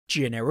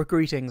Generic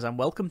greetings and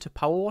welcome to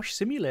PowerWash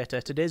Simulator.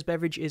 Today's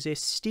beverage is a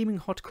steaming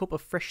hot cup of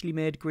freshly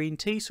made green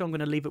tea, so I'm going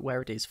to leave it where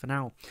it is for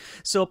now.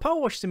 So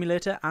PowerWash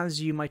Simulator,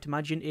 as you might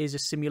imagine, is a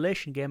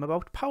simulation game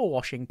about power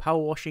washing.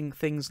 Power washing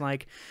things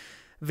like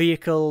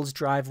vehicles,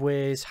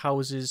 driveways,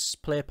 houses,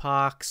 play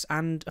parks,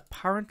 and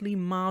apparently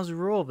Mars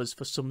rovers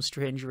for some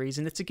strange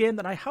reason. It's a game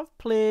that I have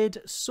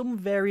played some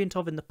variant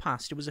of in the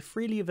past. It was a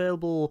freely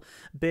available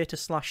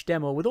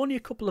beta/demo with only a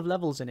couple of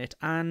levels in it,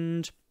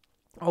 and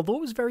although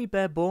it was very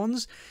bare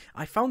bones,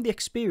 I found the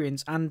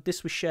experience, and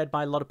this was shared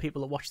by a lot of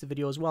people that watched the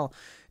video as well,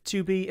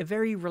 to be a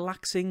very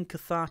relaxing,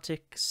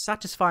 cathartic,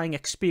 satisfying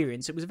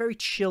experience. It was a very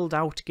chilled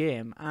out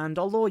game, and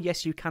although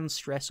yes, you can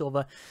stress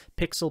over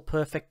pixel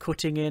perfect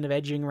cutting in of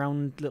edging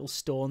around little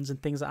stones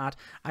and things like that,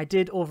 I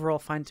did overall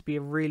find it to be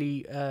a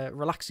really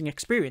relaxing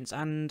experience,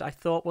 and I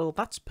thought, well,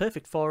 that's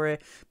perfect for a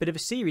bit of a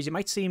series. It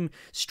might seem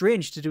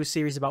strange to do a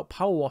series about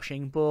power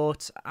washing,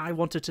 but I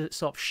wanted to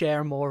sort of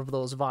share more of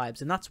those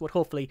vibes, and that's what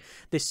hopefully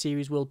this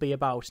series will be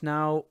about.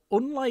 Now,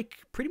 unlike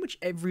pretty much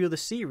every other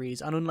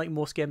series, and unlike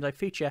most games I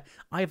feature,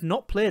 I have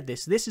not played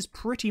this. This is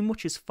pretty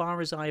much as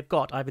far as I've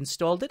got. I've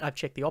installed it, I've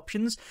checked the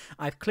options,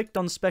 I've clicked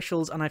on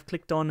specials, and I've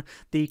clicked on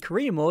the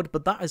career mode,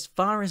 but that is as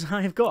far as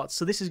I've got.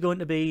 So this is going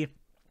to be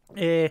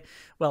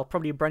well,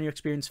 probably a brand new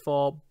experience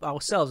for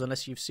ourselves,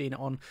 unless you've seen it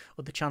on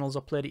other channels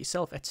or played it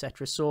yourself,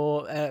 etc.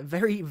 So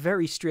very,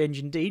 very strange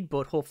indeed,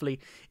 but hopefully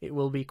it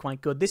will be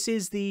quite good. This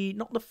is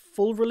not the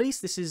full release.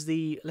 This is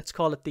the, let's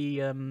call it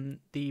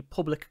the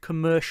public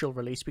commercial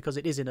release, because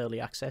it is in early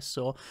access.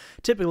 So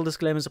typical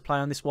disclaimers apply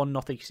on this one.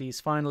 Nothing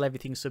is final.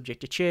 Everything's subject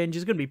to change.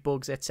 There's going to be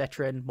bugs,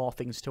 etc., and more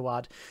things to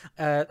add.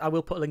 I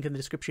will put a link in the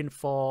description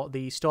for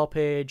the store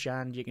page,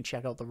 and you can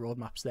check out the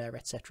roadmaps there,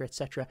 etc.,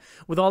 etc.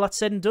 With all that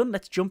said and done,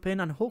 let's jump in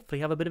and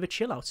hopefully have a bit of a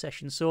chill out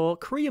session. So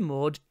career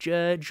mode,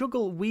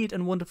 juggle weird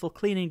and wonderful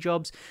cleaning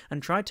jobs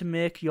and try to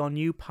make your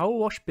new power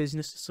wash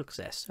business a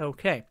success.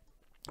 Okay.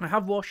 I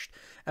have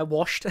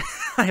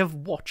I have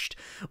watched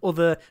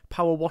other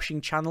power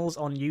washing channels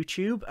on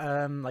YouTube,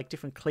 like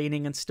different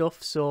cleaning and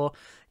stuff. So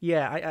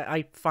yeah,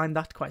 I find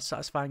that quite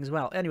satisfying as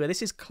well. Anyway,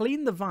 this is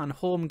Clean the Van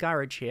Home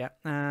Garage here,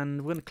 and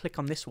we're going to click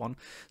on this one.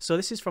 So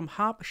this is from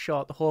Harper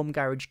Short, the Home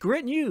Garage.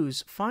 Great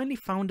news! Finally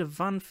found a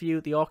van for you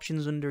at the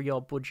auctions under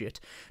your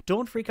budget.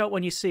 Don't freak out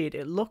when you see it.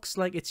 It looks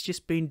like it's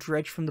just been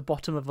dredged from the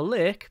bottom of a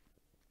lake.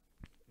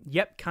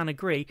 Yep, can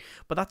agree,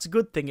 but that's a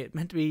good thing. It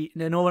meant to be,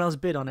 no one else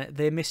bid on it.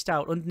 They missed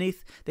out.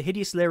 Underneath the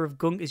hideous layer of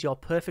gunk is your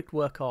perfect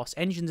workhorse.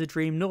 Engine's a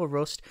dream, no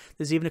rust.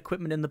 There's even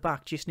equipment in the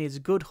back. Just needs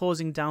good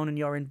hosing down and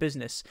you're in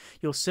business.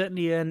 You'll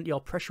certainly earn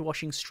your pressure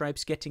washing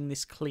stripes getting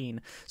this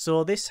clean.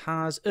 So this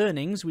has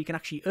earnings. We can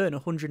actually earn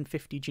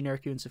 150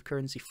 generic units of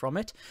currency from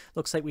it.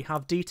 Looks like we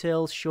have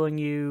details showing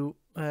you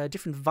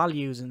different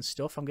values and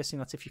stuff. I'm guessing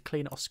that's if you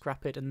clean it or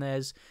scrap it, and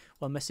there's,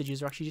 well,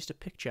 messages are actually just a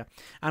picture,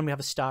 and we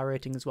have a star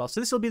rating as well. So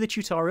this will be the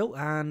tutorial,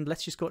 and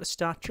let's just go to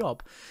start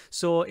job.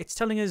 So it's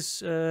telling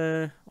us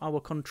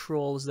our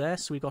controls there.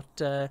 So we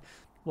got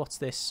what's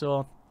this?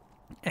 So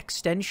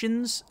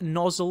extensions,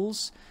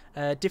 nozzles,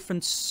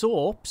 different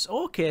soaps.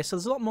 Okay, so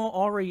there's a lot more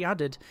already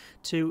added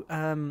to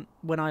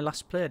when I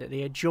last played it.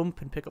 Here,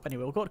 jump and pick up.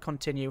 Anyway, we'll go to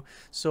continue.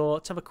 So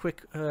let's have a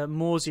quick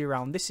mosey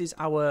around. This is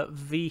our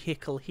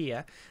vehicle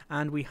here,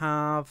 and we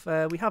have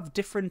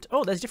different.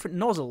 Oh, there's different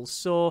nozzles.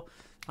 So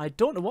I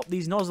don't know what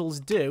these nozzles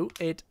do.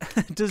 It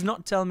does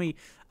not tell me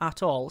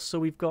at all. So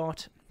we've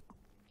got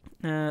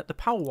the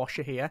power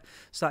washer here.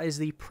 So that is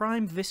the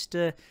Prime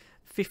Vista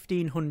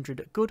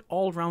 1500, good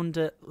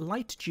all-rounder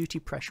light-duty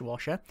pressure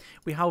washer.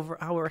 We have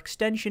our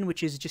extension,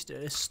 which is just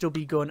a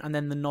stubby gun, and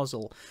then the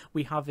nozzle.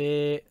 We have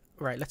a,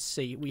 right, let's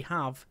see, we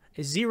have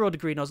a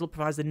 0-degree nozzle,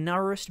 provides the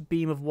narrowest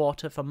beam of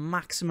water for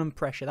maximum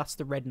pressure. That's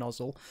the red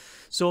nozzle.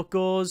 So it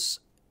goes,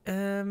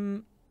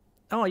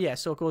 oh yeah,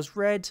 so it goes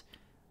red,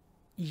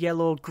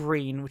 yellow,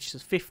 green, which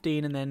is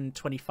 15, and then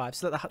 25.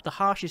 So the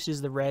harshest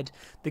is the red,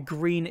 the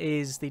green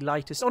is the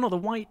lightest. Oh no, the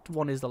white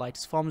one is the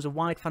lightest. Forms a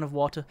wide fan of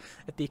water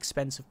at the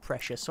expense of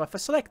pressure. So if I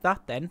select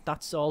that, then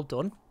that's all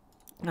done.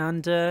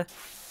 And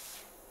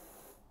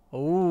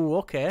oh,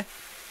 okay,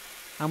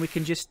 and we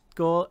can just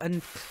go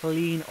and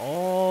clean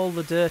all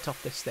the dirt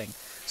off this thing.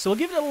 So we'll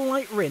give it a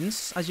light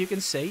rinse, as you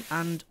can see,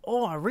 and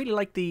oh, I really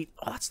like the,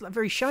 oh, that's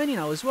very shiny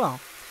now as well.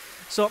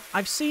 So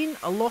I've seen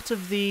a lot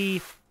of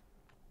the,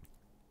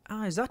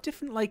 is that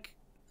different, like,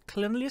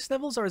 cleanliness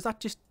levels, or is that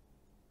just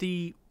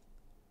the...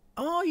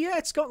 Oh, yeah,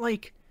 it's got,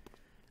 like,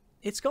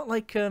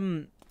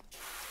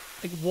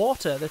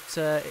 water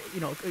that, you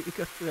know,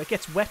 it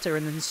gets wetter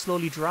and then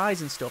slowly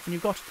dries and stuff, and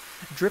you've got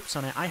drips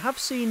on it. I have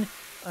seen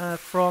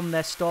from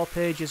their store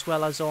page, as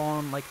well as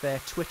on, like, their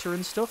Twitter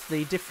and stuff,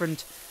 the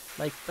different,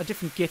 like,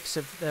 different GIFs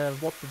of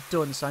what they've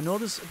done. So I know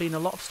there's been a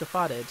lot of stuff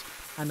added,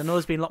 and I know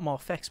there's been a lot more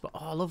effects, but, oh,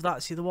 I love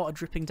that. See the water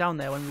dripping down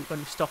there when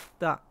we stop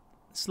that.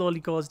 Slowly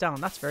goes down.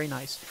 That's very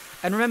nice.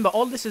 And remember,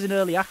 all this is in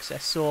early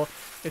access, so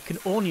it can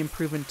only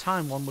improve in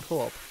time, one would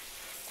hope.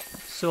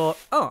 So,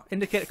 oh,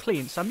 indicator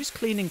clean. So I'm just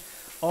cleaning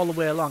all the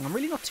way along. I'm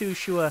really not too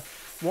sure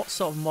what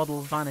sort of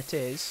model van it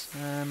is.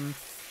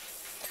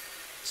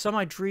 Saw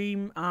my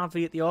dream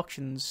RV at the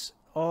auctions,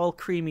 all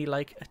creamy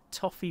like a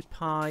toffee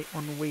pie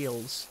on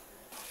wheels.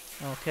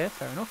 Okay,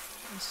 fair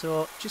enough.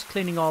 So just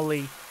cleaning all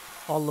the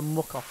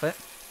muck off it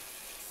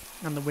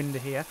and the window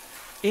here.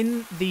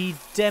 In the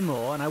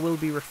demo, and I will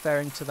be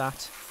referring to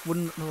that,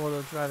 wouldn't know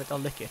whether to drive it or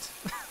lick it.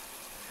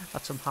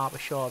 That's some Harper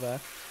Shaw there.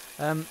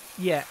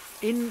 Yeah,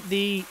 in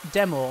the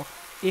demo,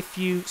 if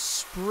you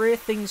spray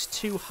things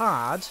too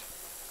hard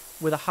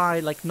with a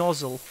high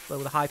nozzle, or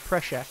with a high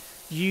pressure,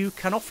 you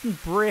can often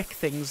break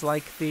things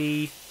like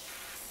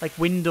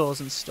windows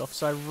and stuff.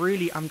 So I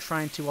really am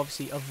trying to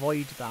obviously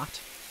avoid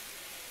that.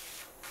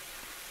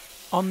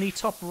 On the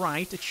top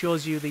right, it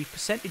shows you the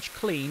percentage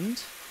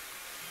cleaned,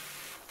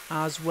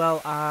 as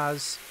well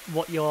as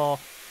what you're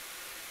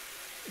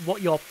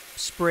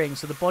spraying.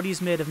 So the body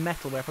is made of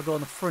metal, where if I go on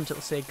the front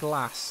it'll say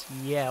glass.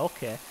 Yeah,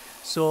 okay.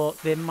 So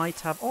they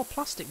might have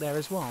plastic there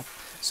as well.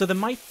 So there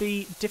might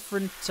be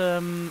different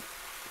let me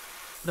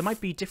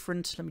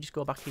just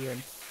go back here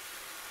and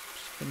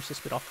just finish this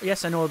bit off.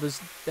 Yes, I know there's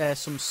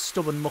some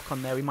stubborn muck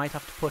on there. We might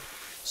have to put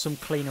some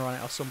cleaner on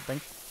it or something.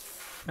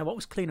 Now what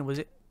was cleaner, was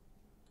it?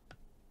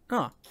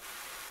 You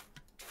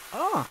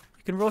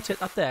can rotate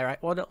that there, right?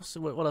 What else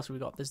have we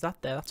got? There's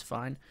that there, that's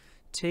fine.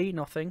 T,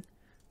 nothing.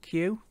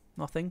 Q,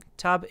 nothing.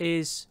 Tab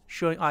is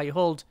showing...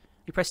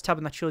 you press tab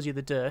and that shows you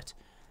the dirt.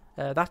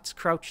 That's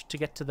crouch to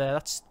get to there.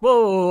 That's...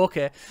 Whoa,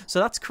 okay. So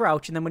that's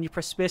crouch, and then when you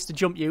press space to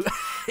jump, you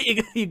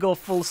you go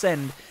full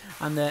send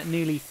and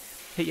nearly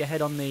hit your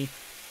head on the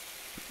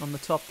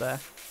top there.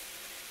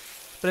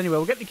 But anyway,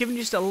 we'll get given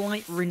just a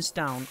light rinse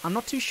down. I'm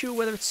not too sure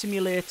whether it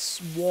simulates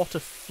water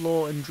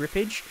flow and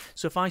drippage.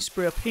 So if I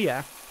spray up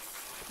here,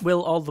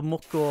 will all the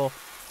muck go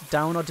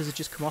down, or does it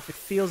just come off? It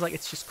feels like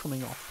it's just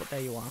coming off, but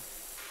there you are.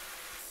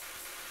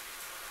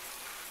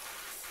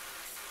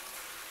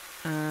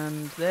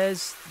 And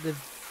there's the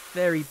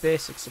very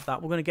basics of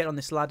that. We're going to get on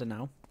this ladder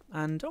now.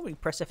 And, we can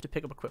press F to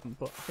pick up equipment,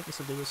 but I think this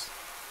will do us.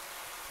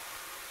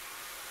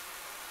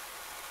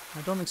 I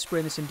don't think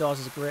spraying this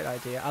indoors is a great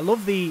idea. I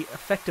love the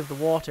effect of the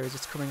water as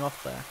it's coming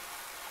off there.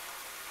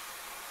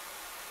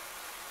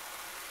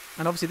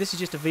 And obviously this is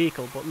just a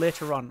vehicle, but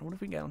later on, what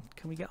if we get on?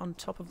 Can we get on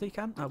top of the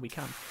can? Oh, we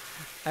can.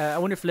 I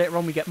wonder if later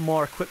on we get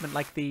more equipment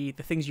like the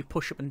things you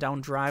push up and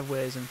down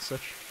driveways and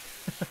such.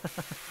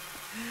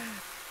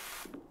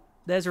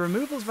 There's a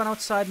removals van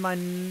outside my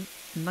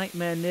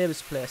nightmare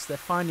neighbour's place. They're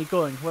finally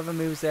going. Whoever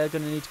moves there are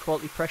going to need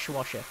quality pressure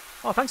washer.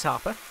 Oh, thanks,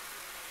 Harper.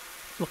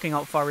 Looking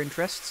out for our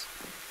interests.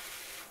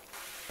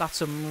 That's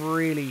some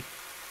really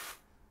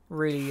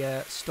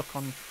stuck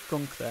on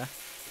gunk there.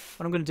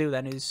 What I'm going to do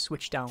then is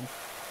switch down.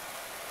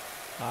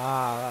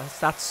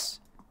 That's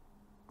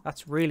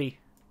really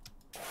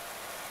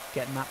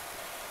getting that.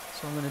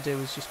 So what I'm going to do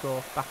is just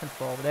go back and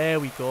forward.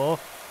 There we go.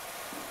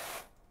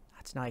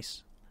 That's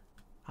nice.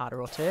 Hard to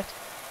rotate.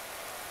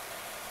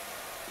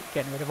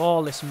 Getting rid of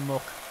all this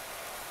muck.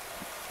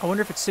 I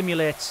wonder if it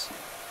simulates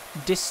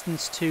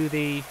distance to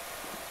the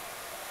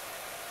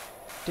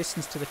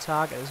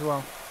target as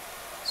well.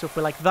 So if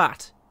we're like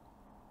that,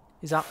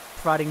 is that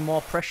providing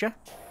more pressure?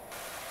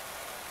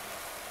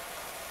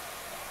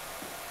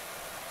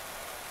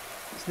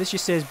 So this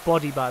just says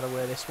body, by the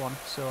way, this one.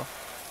 So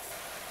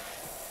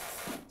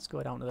let's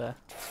go down to there.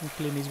 Let's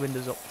clean these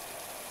windows up.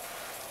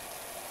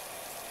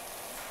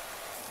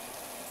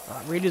 Oh,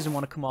 that really doesn't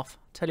want to come off.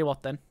 Tell you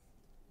what then.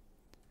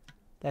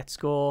 Let's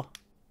go.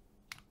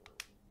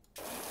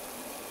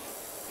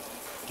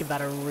 Give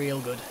that a real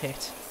good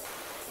hit.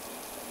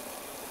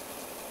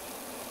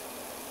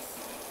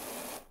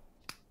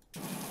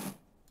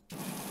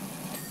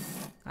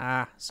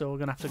 So we're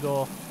going to have to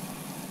go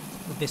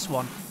with this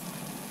one.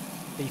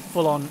 The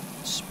full-on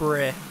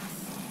spray.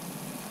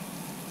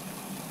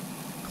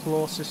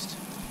 Closest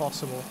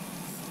possible.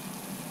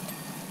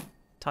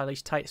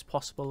 Least tight as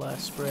possible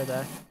spray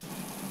there.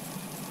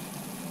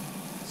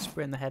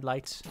 Spray in the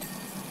headlights.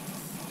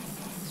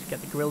 Let's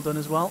get the grill done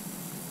as well.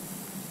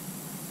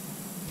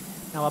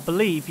 Now I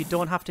believe you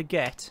don't have to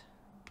get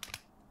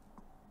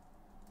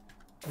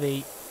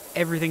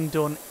everything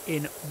done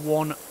in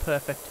one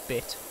perfect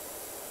bit.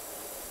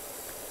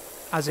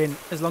 As in,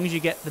 as long as you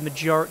get the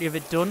majority of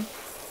it done,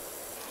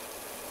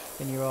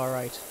 then you're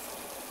alright.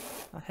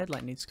 That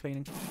headlight needs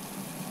cleaning. I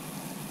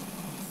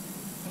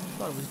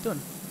thought it was done.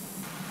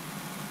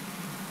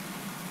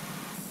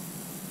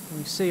 And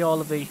you see all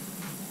of the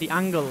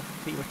angle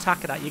that you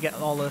attack it at, you get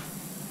all the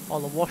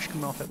wash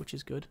coming off it, which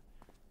is good.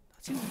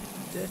 That seems a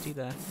bit dirty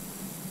there.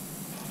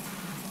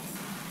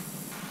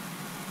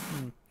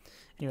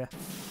 Anyway,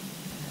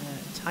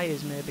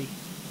 tyres may be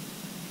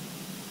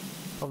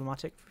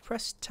problematic. If we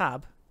press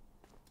tab.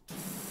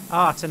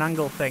 It's an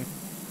angle thing.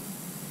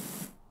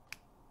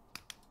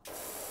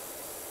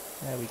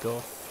 There we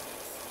go.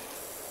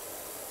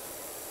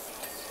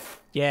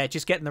 Yeah,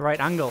 just getting the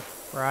right angle.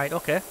 Right,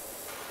 okay.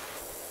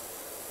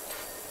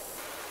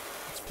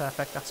 That's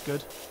perfect, that's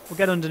good. We'll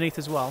get underneath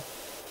as well.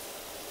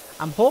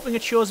 I'm hoping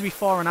it shows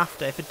before and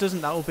after. If it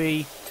doesn't, that will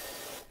be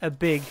a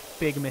big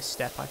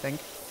misstep, I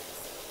think.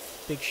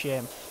 Big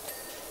shame.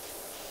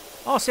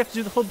 Oh, so you have to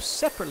do the hubs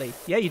separately.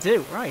 Yeah, you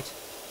do, right.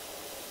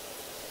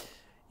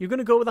 You're going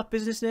to go with that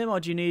business name, or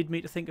do you need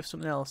me to think of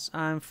something else?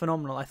 I'm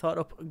phenomenal. I thought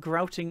up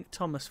Grouting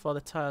Thomas for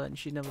the tile, and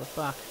she never looked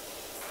back.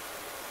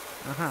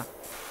 Uh-huh.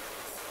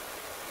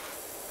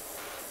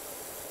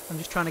 I'm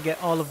just trying to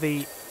get all of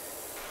the...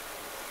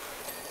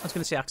 I was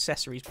going to say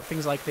accessories, but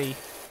things like the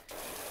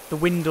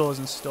windows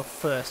and stuff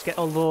first. Get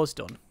all those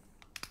done.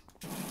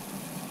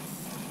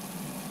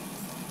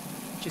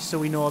 Just so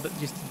we know that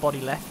just the body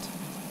left.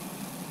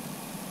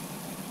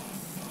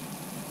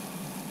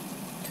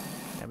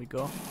 There we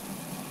go.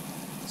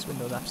 This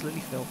window's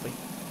absolutely filthy.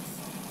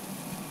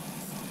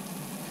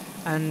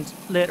 And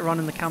later on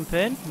in the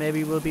campaign,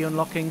 maybe we'll be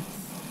unlocking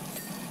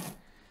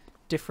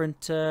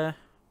different... do you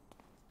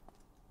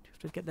have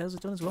to get those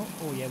done as well?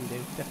 Oh yeah, we do,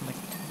 definitely.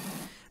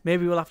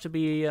 Maybe we'll have to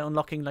be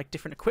unlocking like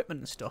different equipment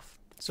and stuff.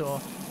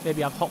 So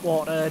maybe have hot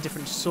water,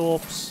 different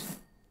soaps.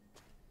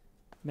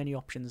 Many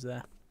options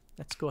there.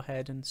 Let's go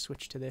ahead and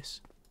switch to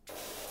this.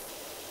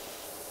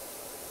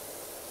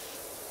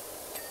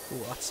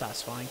 Oh, that's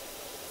satisfying.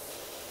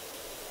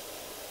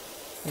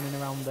 In and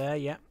around there,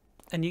 yeah.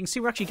 And you can see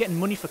we're actually getting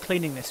money for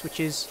cleaning this, which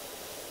is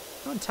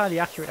not entirely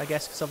accurate, I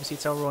guess, because obviously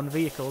it's our own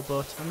vehicle,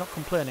 but I'm not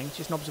complaining. It's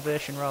just an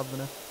observation rather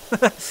than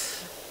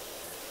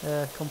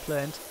a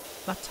complaint.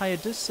 That tyre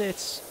does say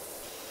it's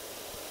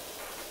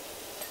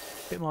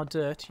a bit more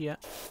dirt, yeah.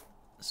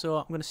 So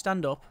I'm going to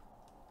stand up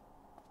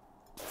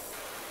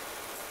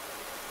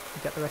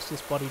and get the rest of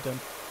this body done.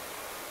 It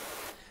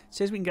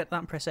says we can get that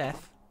and press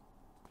F.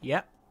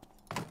 Yep.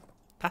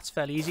 That's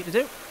fairly easy to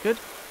do. Good.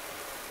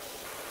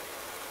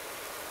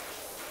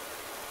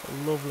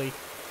 Lovely.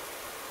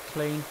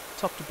 Clean.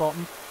 Top to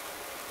bottom.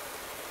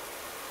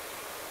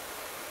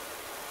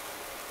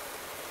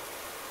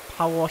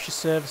 PowerWash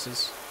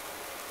Services.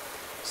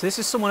 So this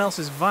is someone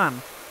else's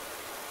van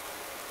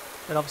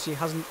that obviously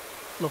hasn't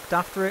looked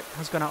after it,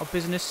 has gone out of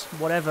business,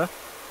 whatever.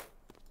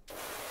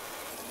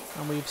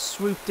 And we've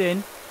swooped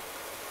in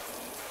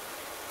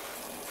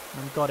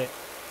and got it.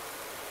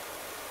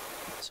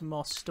 Some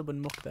more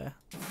stubborn muck there.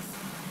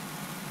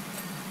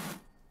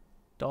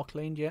 Door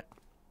cleaned, yeah.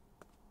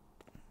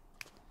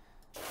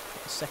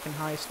 The second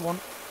highest one.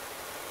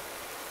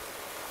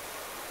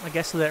 I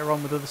guess later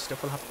on with other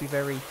stuff we'll have to be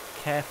very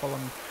careful on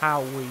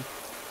how we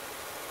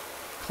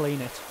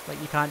clean it.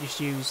 Like, you can't just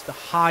use the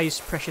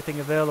highest pressure thing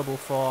available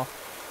for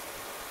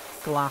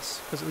glass,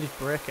 because it'll just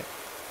break it.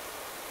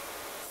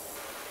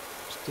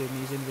 Just doing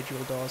these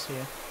individual doors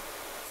here.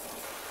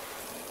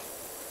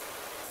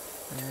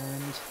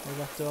 And there's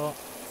that door.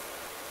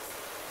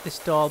 This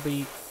door will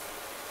be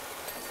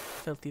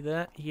filthy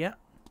there. Yeah.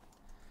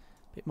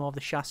 Bit more of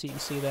the chassis you can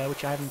see there,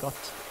 which I haven't got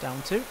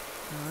down to.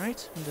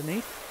 Alright,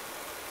 underneath.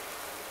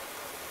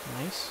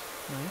 Nice,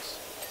 nice.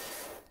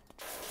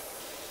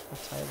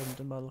 That tire wasn't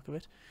done by the look of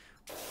it.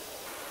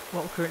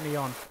 What we're currently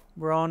on.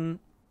 We're on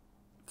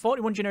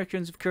 41 generic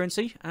units of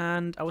currency,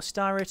 and our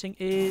star rating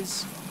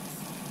is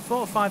 4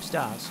 or 5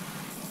 stars.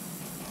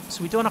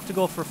 So we don't have to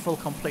go for a full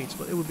complete,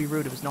 but it would be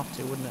rude of us not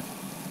to, wouldn't it?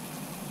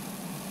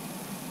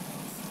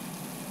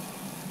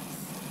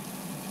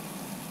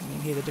 You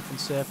can hear the different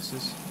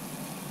surfaces.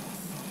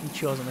 It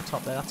shows on the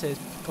top there. That is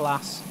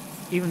glass.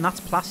 Even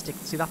that's plastic.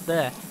 See that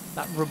there?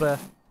 That rubber...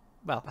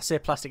 Well, I say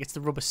plastic, it's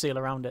the rubber seal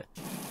around it.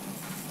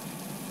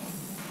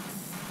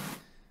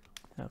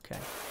 Okay.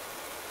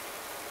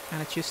 And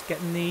it's just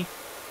getting the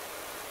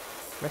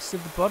rest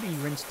of the body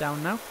rinsed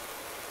down now.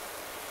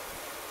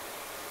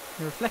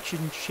 The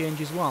reflection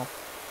change as well.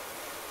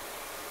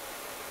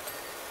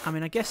 I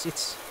mean, I guess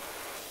it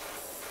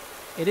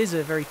is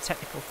a very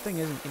technical thing,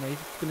 isn't it? You know, you're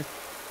going to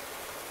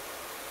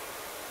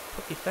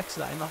put the effects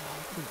of that in. Oh,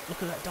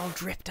 look at that doll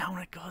drip down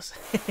it goes.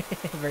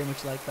 Very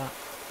much like that.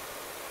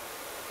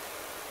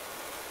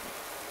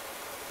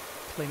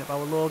 Clean up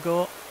our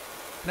logo.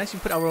 Nice we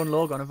put our own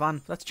logo on a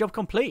van. That's job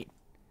complete.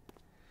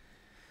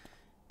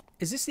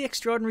 Is this the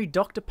extraordinary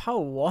Dr.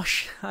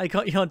 PowerWash? I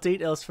got your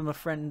details from a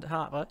friend,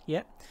 Harper.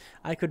 Yep.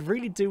 I could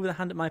really do with a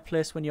hand at my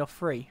place when you're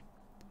free.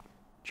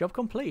 Job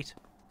complete.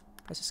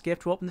 Press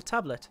escape to open the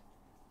tablet.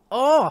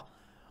 Oh!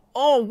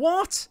 Oh,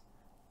 what?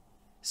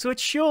 So it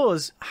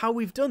shows how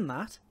we've done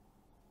that.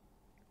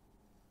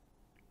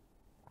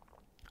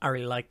 I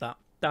really like that.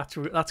 That's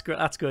good.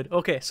 That's good.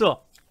 Okay,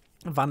 so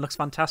the van looks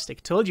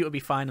fantastic. Told you it would be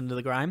fine under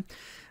the grime.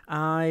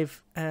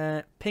 I've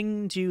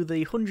pinged you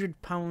the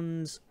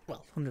 £100,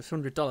 well,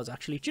 $100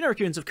 actually,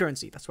 generic units of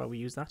currency, that's why we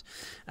use that,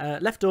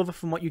 left over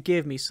from what you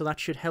gave me, so that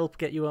should help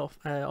get you off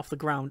the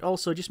ground.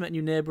 Also, just met a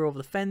new neighbour over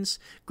the fence,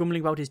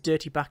 grumbling about his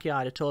dirty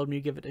backyard. I told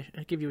him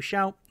to give you a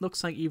shout.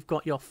 Looks like you've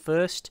got your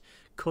first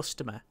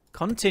customer.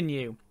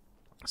 Continue.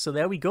 So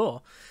there we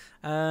go.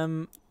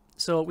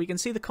 So we can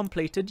see the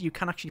completed. You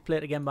can actually play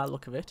it again by the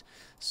look of it.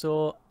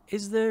 So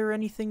is there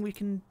anything we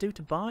can do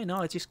to buy?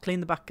 No, it's just clean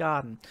the back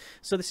garden.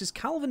 So this is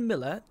Calvin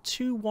Miller,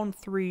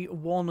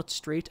 213 Walnut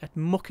Street at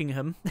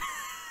Muckingham.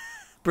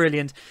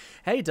 Brilliant.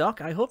 Hey Doc,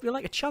 I hope you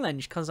like a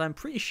challenge, because I'm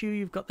pretty sure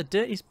you've got the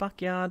dirtiest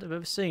backyard I've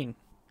ever seen.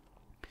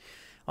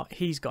 Oh,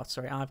 he's got,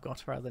 sorry, I've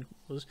got rather than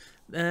was.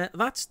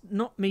 That's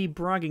not me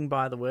bragging,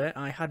 by the way.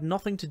 I had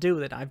nothing to do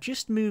with it. I've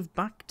just moved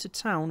back to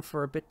town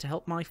for a bit to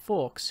help my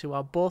folks, who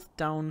are both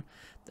down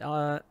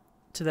to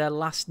their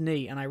last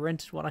knee, and I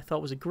rented what I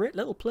thought was a great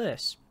little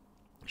place.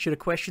 Should have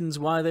questions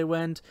why they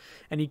went.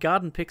 Any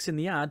garden pics in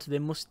the ad? They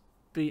must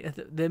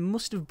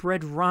have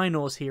bred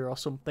rhinos here or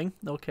something.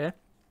 Okay.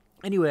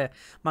 Anyway,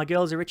 my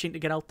girls are itching to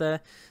get out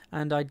there,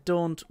 and I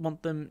don't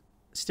want them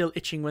still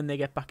itching when they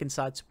get back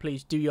inside, so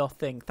please do your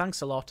thing. Thanks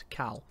a lot,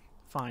 Cal.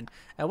 Fine.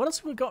 What else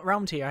have we got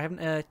around here? I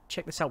haven't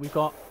checked this out. We've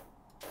got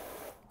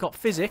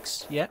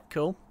physics. Yeah,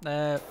 cool.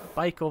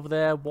 Bike over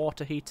there,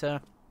 water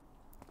heater,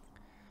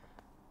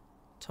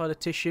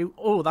 toilet tissue.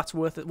 Oh, that's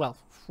worth it. Well,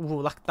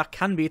 ooh, that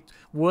can be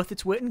worth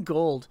its weight in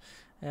gold.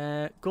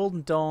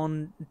 Golden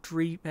Dawn,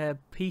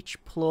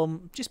 peach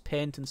plum, just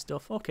paint and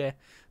stuff. Okay,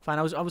 fine.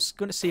 I was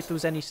going to see if there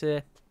was any.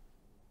 I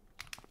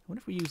wonder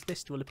if we use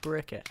this, will it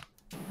break it?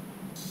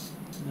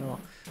 No.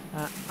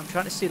 I'm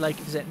trying to see like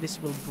if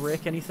this will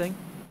break anything.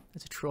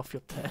 There's a trophy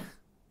up there.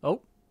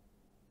 Oh,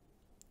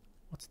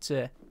 what's it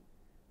say?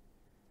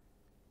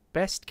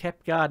 Best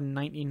kept garden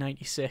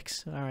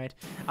 1996. All right.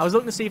 I was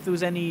looking to see if there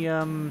was any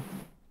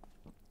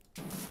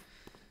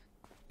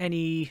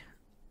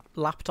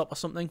laptop or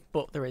something,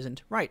 but there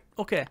isn't. Right.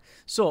 Okay.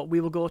 So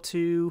we will go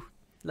to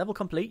level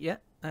complete. Yeah,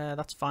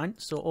 that's fine.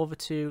 So over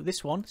to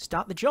this one.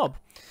 Start the job.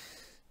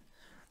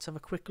 Let's have a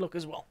quick look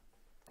as well.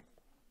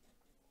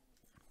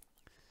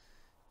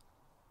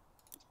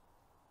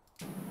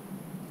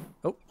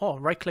 Oh,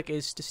 right click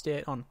is to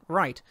stay on.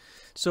 Right.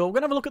 So we're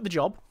going to have a look at the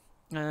job,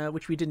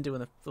 which we didn't do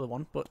in the other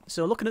one. But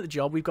so looking at the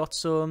job, we've got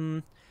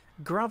some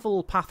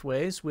gravel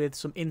pathways with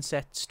some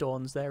inset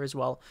stones there as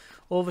well.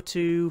 Over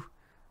to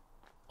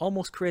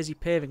almost crazy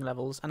paving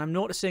levels. And I'm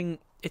noticing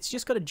it's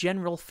just got a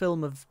general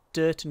film of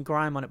dirt and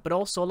grime on it, but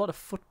also a lot of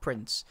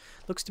footprints.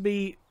 Looks to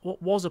be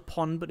what was a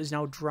pond but is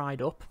now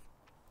dried up.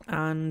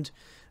 And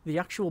the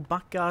actual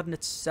back garden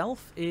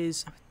itself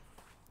is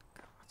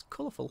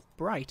colourful,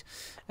 bright.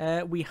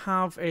 We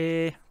have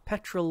a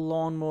petrol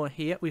lawnmower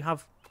here. We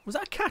have... Was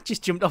that a cat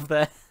just jumped off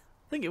there?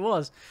 I think it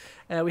was.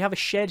 We have a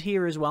shed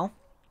here as well.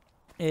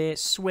 A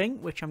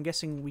swing, which I'm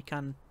guessing we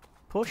can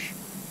push.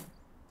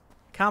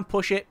 Can't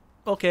push it.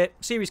 Okay,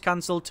 series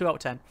cancelled. 2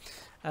 out of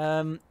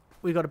 10.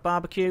 We've got a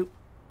barbecue.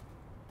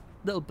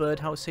 Little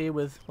birdhouse here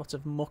with lots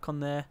of muck on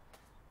there.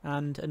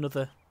 And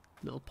another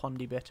little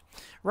pondy bit.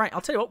 Right,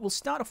 I'll tell you what. We'll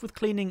start off with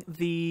cleaning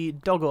the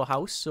doggo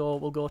house. So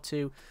we'll go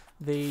to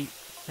the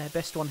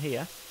best one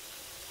here.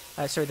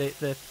 Sorry,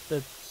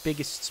 the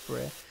biggest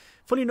spray.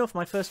 Funny enough,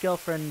 my first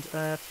girlfriend,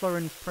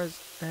 Florin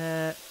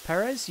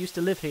Perez, used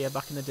to live here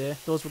back in the day.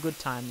 Those were good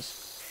times,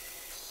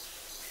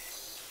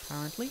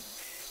 apparently.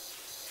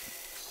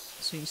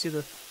 So you can see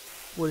the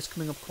wood is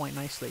coming up quite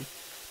nicely.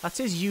 That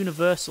says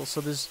universal,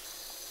 so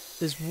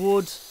there's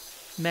wood,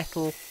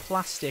 metal,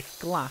 plastic,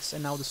 glass,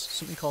 and now there's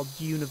something called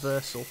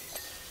universal.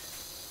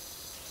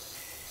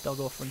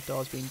 Doggo front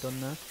door's being done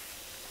now.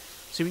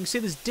 So we can see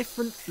there's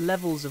different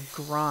levels of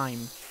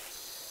grime.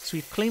 So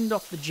we've cleaned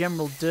off the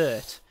general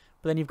dirt,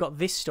 but then you've got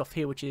this stuff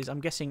here, which is, I'm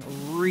guessing,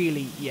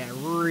 really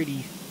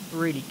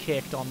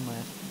caked on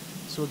there.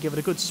 So we'll give it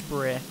a good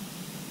spray.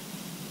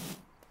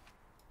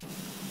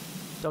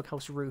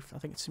 Doghouse roof. I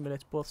think it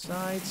simulates both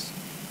sides.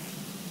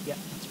 Yeah,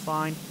 that's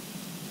fine.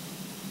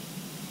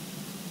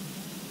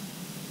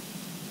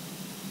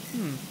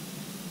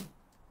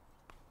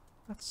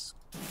 That's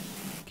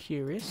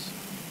curious.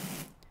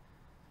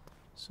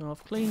 So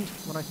I've cleaned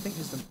what I think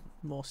is the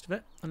most of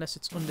it, unless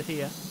it's under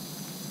here.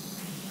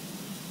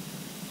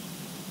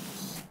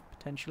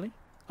 Potentially.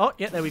 Oh,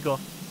 yeah, there we go. In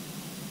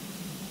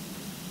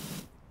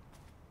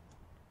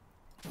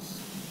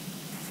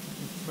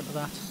front of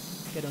that,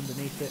 get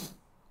underneath it.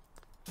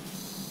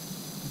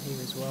 And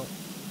here as well.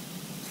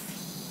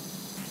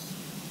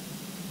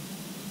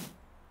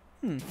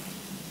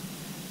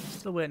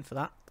 Still waiting for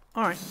that.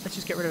 Alright, let's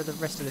just get rid of the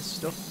rest of this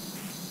stuff.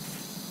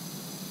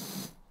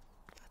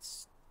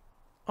 That's...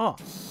 Oh.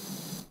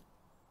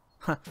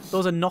 Huh,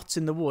 those are knots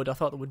in the wood. I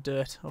thought they were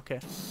dirt. Okay.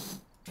 They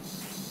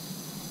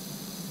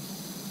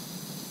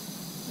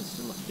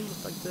still do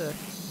look like dirt.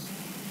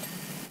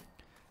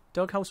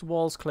 Doghouse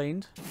walls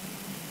cleaned.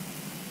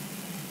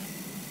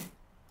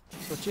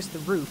 So it's just the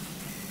roof.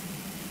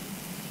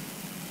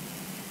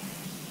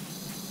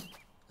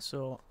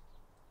 So...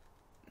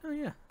 Oh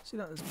yeah, see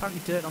that? There's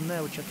apparently dirt on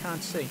there which I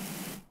can't see.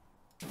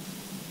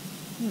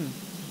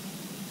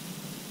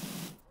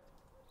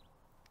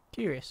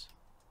 Curious.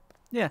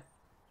 Yeah.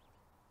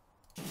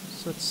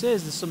 So it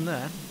says there's some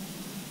there.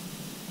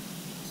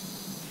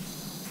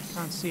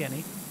 Can't see any.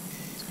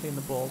 Let's clean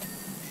the ball.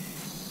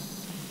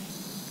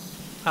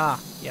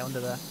 Ah, yeah, under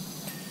there.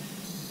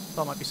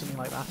 Thought it might be something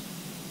like that.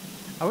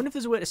 I wonder if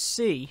there's a way to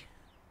see.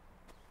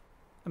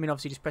 I mean,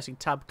 obviously just pressing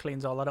tab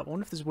cleans all that up. I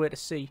wonder if there's a way to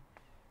see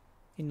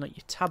in like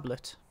your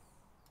tablet.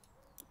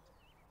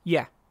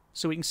 Yeah,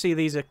 so we can see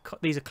these are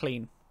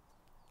clean.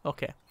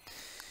 Okay.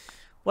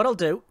 What I'll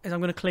do is I'm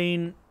going to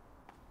clean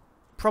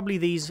probably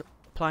these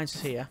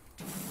appliances here.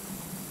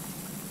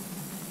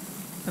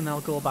 and then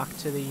I'll go back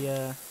to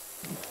the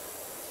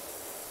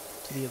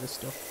other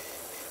stuff.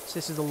 So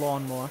this is the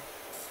lawnmower.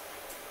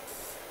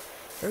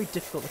 Very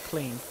difficult to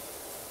clean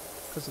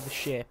because of the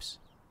shapes.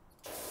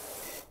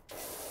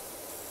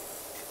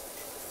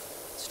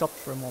 Stopped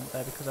for a moment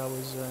there because I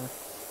was a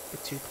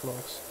bit too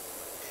close.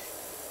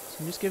 So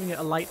I'm just giving it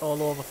a light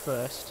all over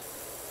first.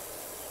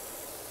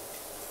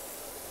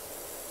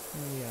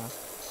 There we are.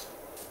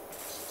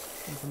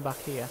 Something back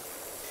here.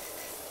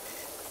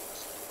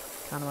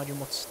 Can't imagine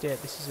what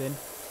state this is in.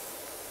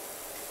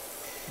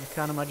 And I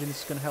can't imagine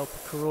this is going to help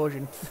with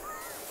corrosion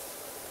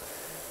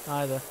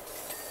either.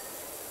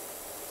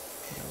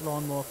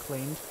 Lawnmower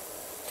cleaned,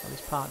 at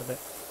least part of it.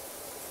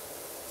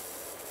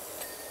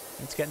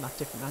 And it's getting that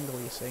different angle,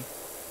 you see.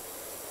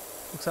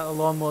 Looks like the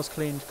lawnmower's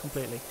cleaned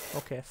completely.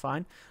 Okay,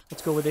 fine.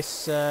 Let's go with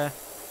this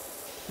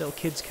little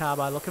kid's car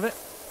by the look of it.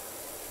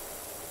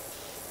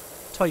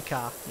 Toy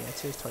car. Yeah,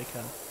 it is toy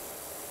car.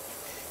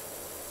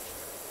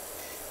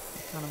 I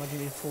can't imagine it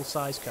being a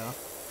full-size car.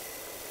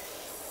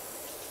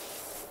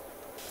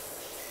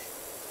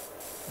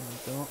 There we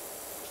go.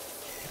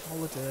 Get all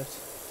the dirt.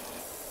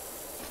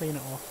 Clean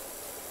it off.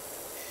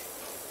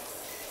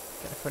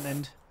 Get the front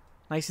end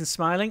nice and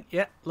smiling.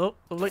 Yeah, look,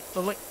 lovely,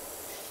 lovely.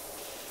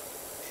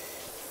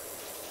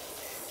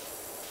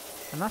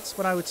 And that's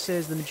what I would say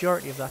is the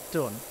majority of that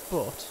done,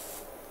 but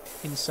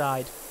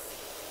inside.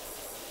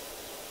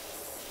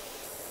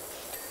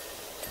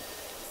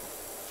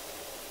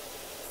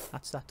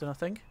 That's that done, I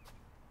think.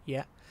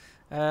 Yeah.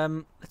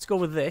 Let's go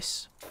with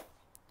this.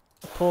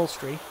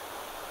 Upholstery.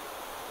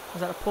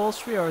 Is that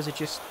upholstery or is it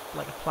just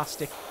like a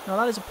plastic? No,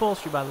 that is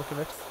upholstery by the look of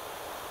it.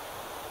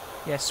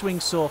 Yeah, swing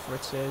sofa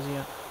it says,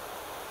 yeah.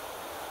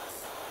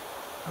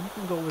 I'm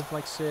going to go with,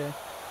 like, say,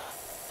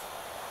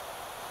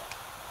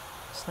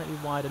 slightly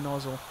wider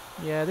nozzle.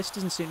 Yeah, this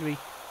doesn't seem to be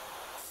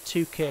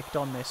too caked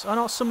on this. Oh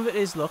no, some of it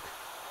is, look.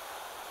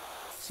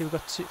 See, we've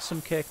got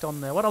some caked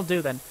on there. What I'll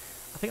do then,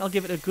 I think I'll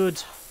give it a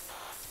good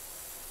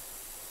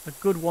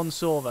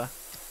once over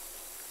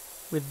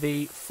with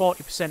the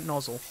 40%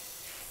 nozzle.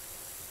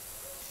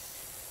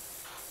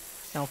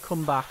 And I'll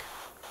come back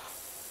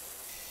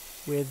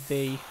with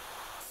the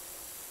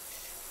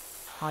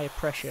higher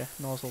pressure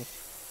nozzle,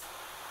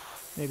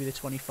 maybe the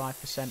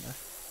 25%er,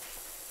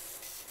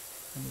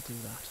 and we'll do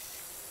that.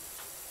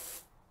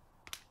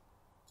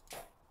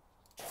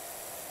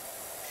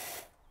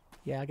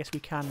 Yeah, I guess we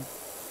can,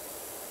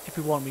 if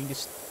we want, we can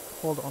just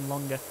hold it on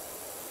longer.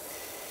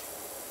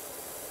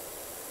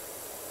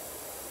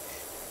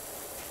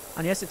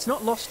 And yes, it's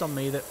not lost on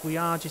me that we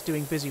are just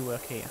doing busy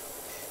work here.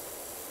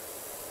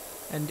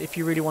 And if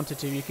you really wanted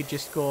to, you could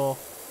just go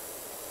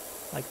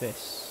like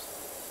this,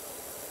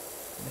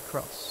 and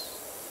across,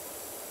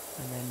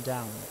 and then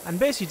down, and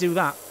basically do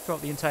that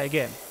throughout the entire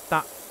game.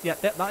 That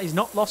is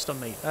not lost on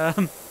me.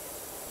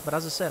 But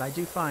as I said, I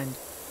do find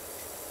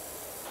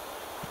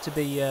it to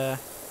be a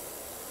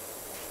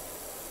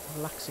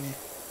relaxing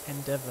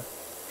endeavour.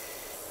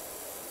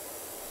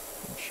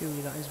 I'm sure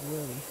you that is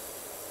worthy.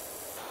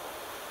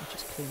 Let's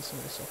just clean some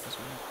of this off as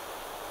well.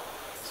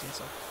 See, it's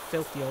like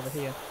filthy over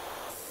here.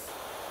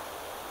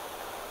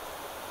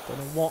 Don't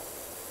know what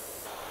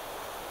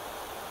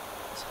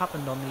has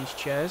happened on these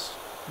chairs.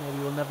 Maybe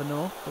we'll never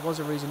know. There was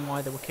a reason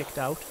why they were kicked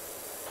out.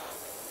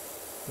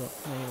 But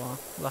there you are.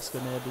 We'll ask the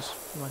neighbours.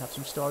 They might have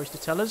some stories to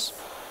tell us.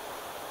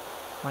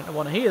 Might not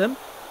want to hear them.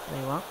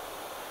 There you are.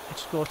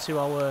 Let's go to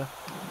our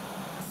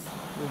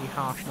really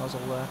harsh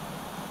nozzle there.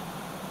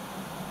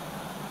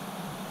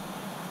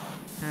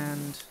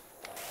 And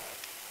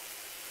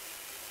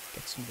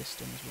get some of this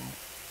done as well.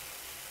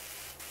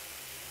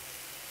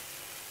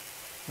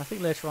 I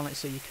think later on, let's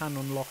see, you can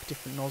unlock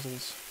different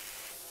nozzles.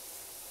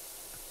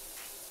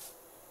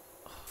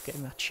 Oh,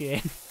 getting that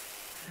chain.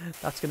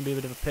 That's going to be a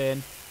bit of a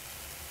pain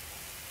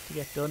to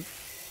get done.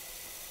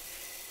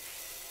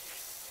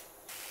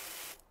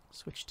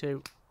 Switch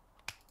to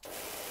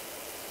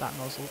that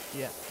nozzle.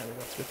 Yeah, there we go.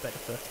 It's a bit better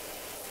for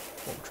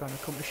what we're trying to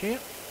accomplish here.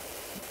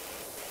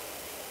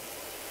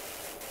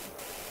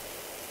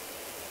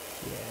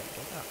 Yeah,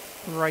 get that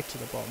right to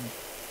the bottom.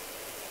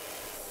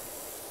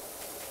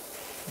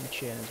 And the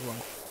chain as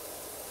well.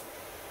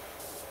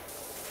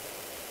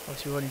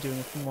 Obviously we're only doing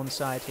it from one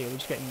side here, we're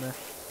just getting the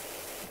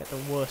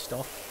worst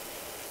off.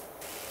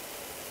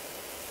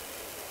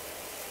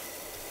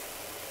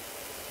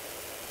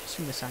 Just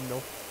from this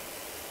angle.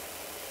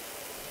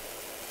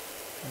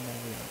 And then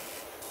we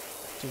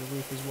do the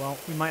roof as well.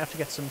 We might have to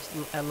get some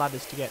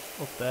ladders to get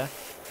up there.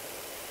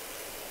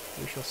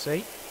 We shall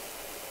see.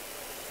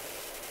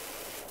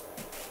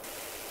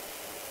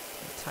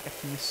 Attack it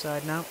from this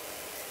side now.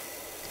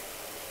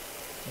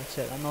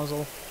 Rotate that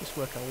nozzle, just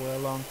work our way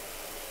along.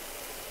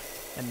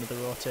 End of the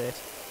rotate.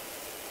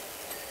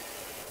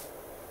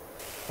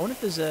 I wonder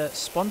if there's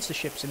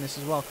sponsorships in this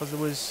as well, because there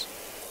was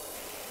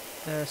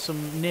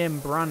some name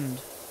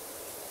brand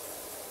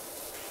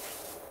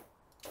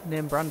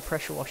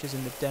pressure washers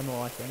in the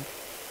demo, I think.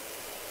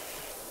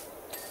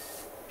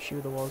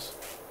 Sure there was.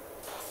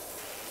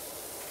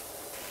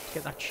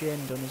 Get that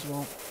chain done as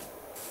well.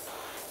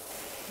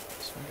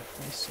 This one get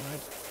from this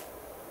side.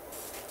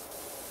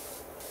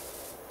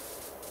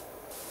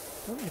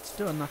 don't think it's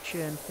done, that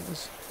chain. I think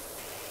there's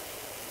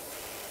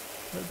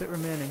a little bit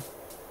remaining.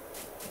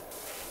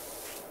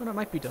 Oh, no, it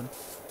might be done.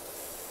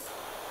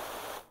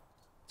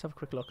 Let's have a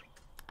quick look.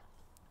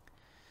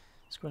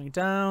 Scrolling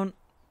down.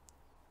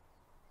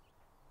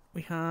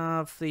 We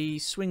have the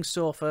swing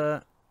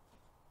sofa.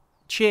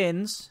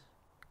 Chains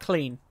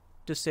clean.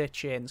 Just say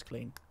chains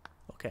clean.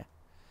 Okay.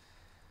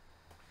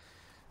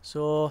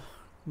 So,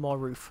 more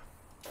roof.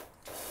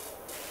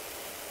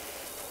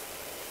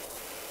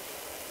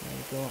 There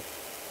you go.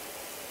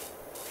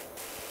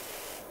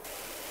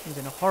 He's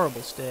in a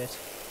horrible state.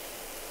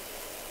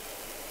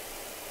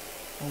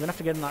 I'm going to have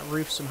to get on that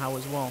roof somehow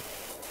as well.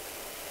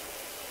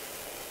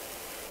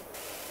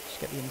 Just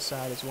get the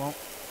inside as well.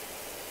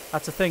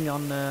 That's a thing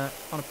on the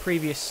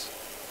previous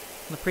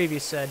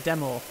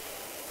demo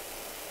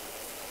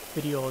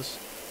videos.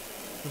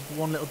 There's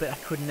one little bit I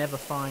could never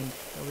find.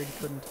 I really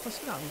couldn't. What's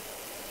that?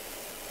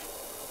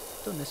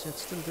 I've done this and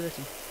it's still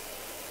dirty.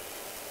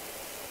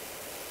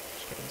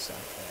 Just get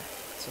inside there.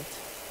 That's it.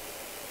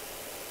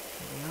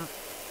 There we are.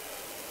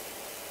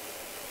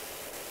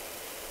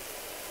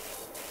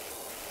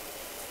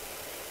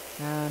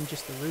 And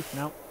just the roof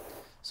now.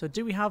 So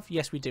do we have...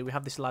 Yes, we do. We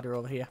have this ladder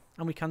over here.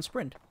 And we can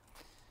sprint.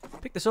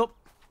 Pick this up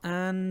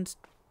and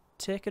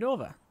take it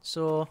over.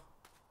 So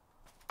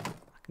I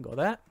can go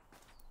there.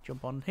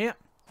 Jump on here.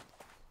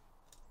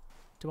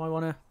 Do I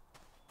want to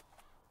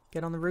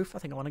get on the roof? I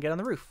think I want to get on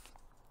the roof.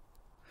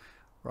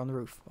 We're on the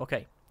roof.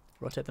 Okay.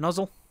 Rotate the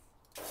nozzle.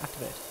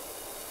 Activate.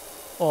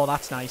 Oh,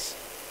 that's nice.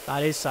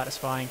 That is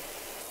satisfying.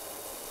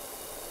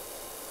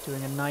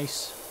 Doing a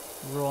nice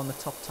row on the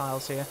top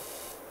tiles here.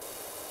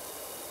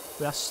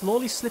 We are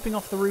slowly slipping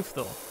off the roof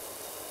though.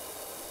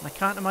 And I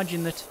can't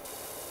imagine that...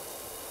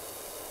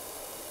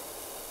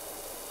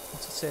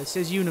 What's it say? It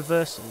says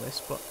universal this,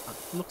 but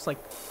it looks like...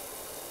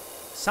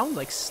 Sounds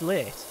like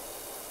slate.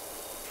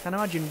 Can't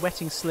imagine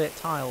wetting slate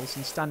tiles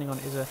and standing on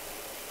it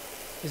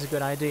is a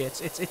good idea.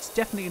 It's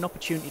definitely an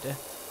opportunity to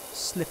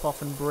slip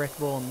off and break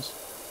bones.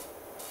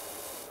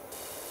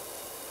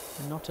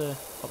 And not an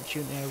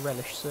opportunity I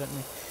relish,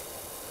 certainly.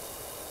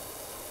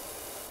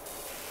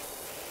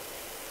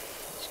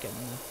 Just getting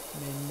the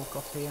main muck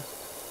off here.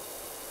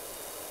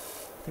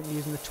 I think we're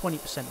using the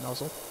 20%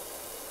 nozzle.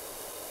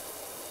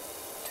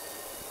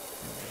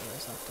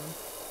 Where's that done?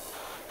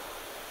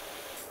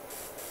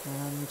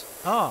 And,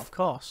 oh, of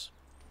course.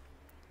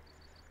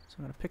 So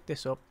I'm going to pick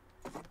this up.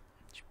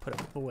 Just put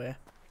it away.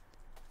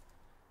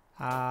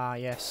 Ah,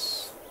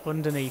 yes.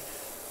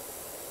 Underneath.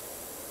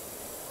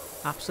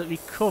 Absolutely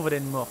covered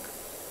in muck.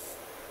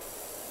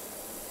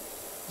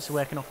 This is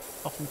where I can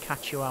often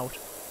catch you out.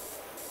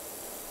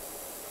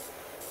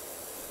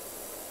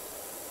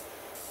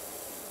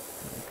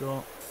 There we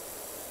go.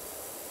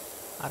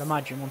 I'd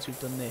imagine once we've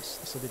done this,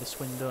 this will be the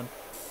swing done.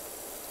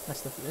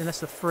 Unless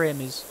the frame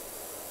is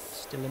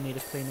still in need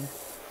of cleaning.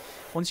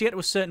 Once you get to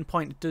a certain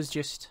point, it does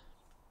just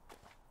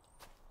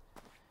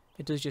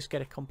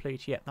get it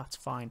complete. Yeah, that's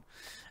fine.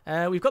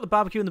 We've got the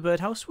barbecue and the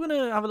birdhouse. We're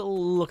going to have a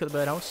little look at the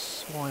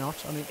birdhouse. Why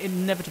not? I mean,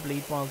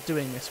 inevitably, while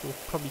doing this, we'll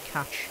probably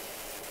catch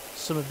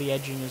some of the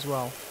edging as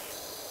well.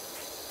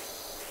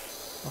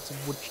 Lots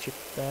of wood chip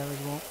there as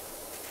well.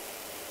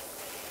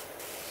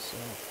 So,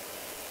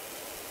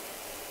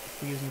 if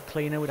we're using a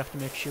cleaner, we'd have to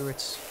make sure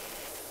it's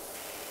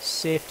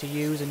safe to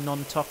use and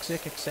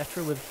non-toxic,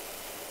 etc. With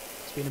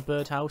it's being a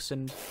birdhouse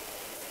and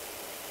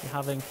you're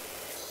having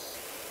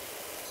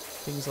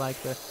things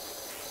like the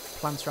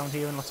plants around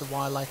here and lots of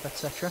wildlife,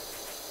 etc.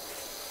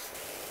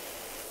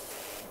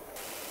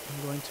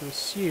 I'm going to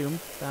assume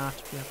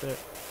that we have to,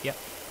 yep,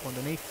 go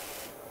underneath,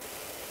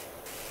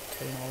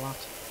 clean all that.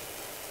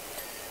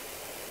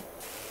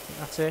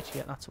 That's it.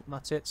 Yeah,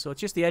 that's it. So it's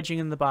just the edging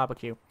and the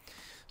barbecue.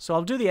 So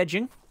I'll do the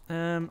edging.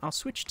 I'll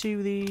switch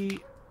to the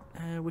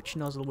which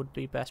nozzle would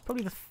be best?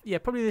 Probably the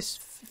probably this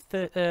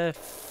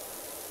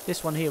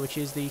this one here, which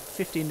is the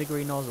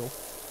 15-degree nozzle.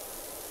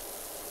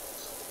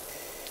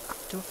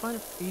 Do I find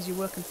it easier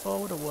working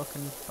forward or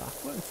working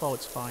back? Working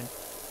forward's fine.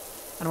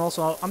 And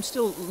I'm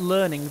still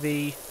learning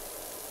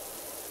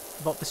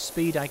about the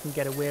speed I can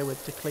get away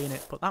with to clean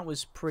it, but that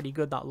was pretty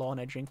good, that lawn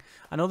edging.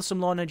 I know there's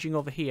some lawn edging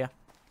over here,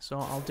 so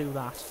I'll do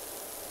that.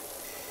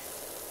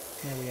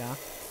 There we are.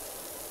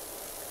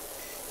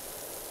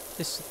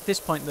 This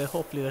point,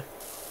 hopefully the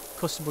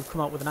customer would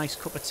come out with a nice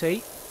cup of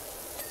tea.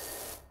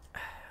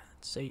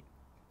 Let's see.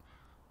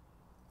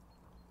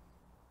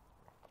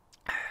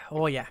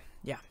 Oh yeah,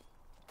 yeah.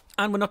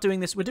 And we're not doing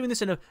this. We're doing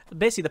this in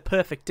basically the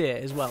perfect day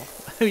as well.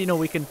 You know,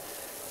 we're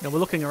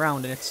looking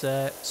around and it's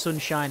sun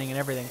shining and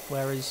everything.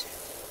 Whereas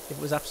if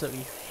it was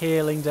absolutely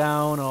hailing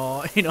down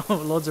or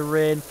loads of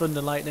rain,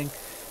 thunder, lightning,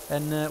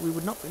 then we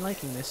would not be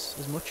liking this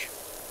as much.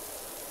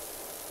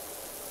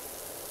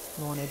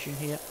 Lawn edging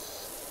here.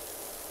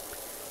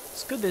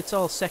 It's good that it's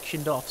all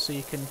sectioned off so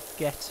you can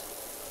get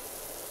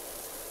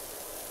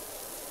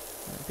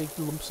big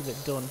lumps of it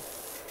done.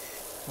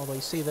 Although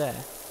you see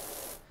there,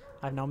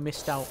 I've now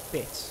missed out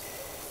bits.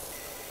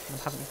 And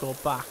I'm having to go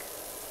back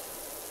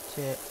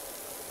to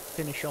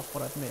finish off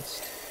what I've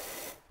missed.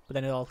 But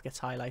then it all gets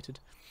highlighted.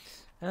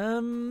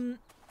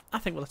 I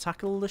think we'll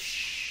tackle the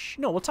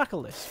no, we'll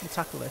tackle this. We'll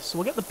tackle this. So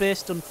we'll get the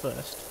base done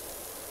first.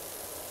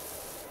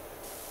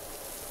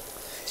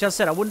 See, as I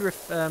said, I wonder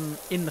if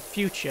in the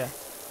future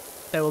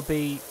there will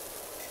be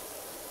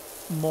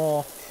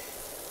more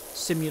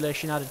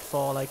simulation added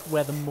for like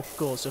where the muck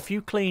goes. So if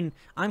you clean,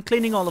 I'm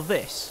cleaning all of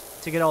this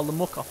to get all the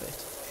muck off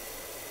it.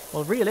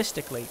 Well,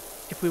 realistically,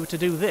 if we were to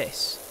do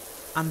this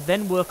and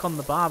then work on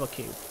the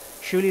barbecue,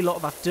 surely a lot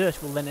of that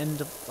dirt will then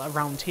end up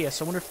around here.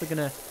 So I wonder if they're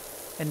going to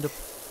end up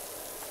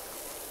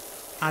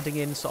adding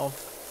in sort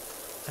of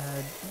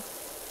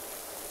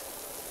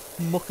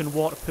muck and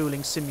water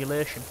pooling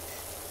simulation.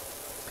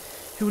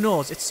 Who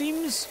knows? It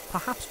seems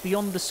perhaps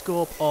beyond the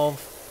scope of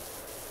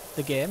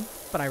the game,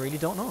 but I really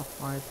don't know.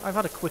 I've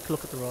had a quick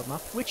look at the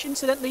roadmap, which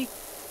incidentally,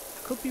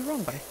 I could be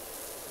wrong, but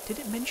did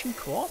it mention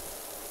co-op?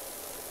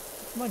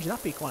 Imagine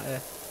that'd be quite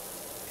a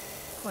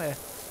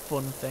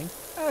fun thing.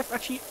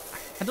 Actually,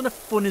 I don't know if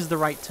fun is the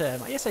right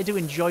term. Yes, I do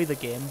enjoy the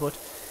game, but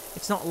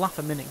it's not a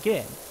laugh-a-minute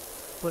game.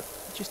 But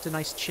just a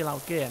nice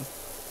chill-out game.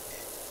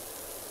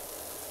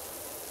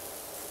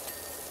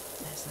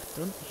 There's that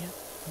done. Yeah,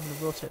 I'm going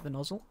to rotate the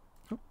nozzle.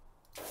 Oh.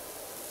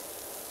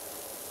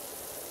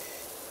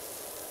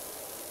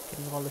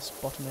 Getting all this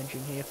bottom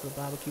edging here for the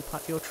barbecue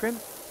patio trim.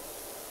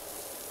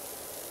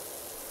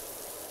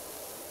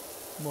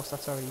 Most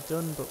that's already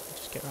done, but we'll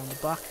just get around the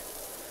back.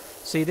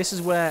 See, this is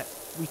where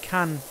we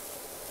can,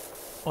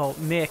 well,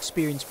 may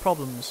experience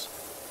problems.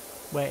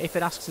 Where if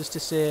it asks us to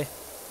say,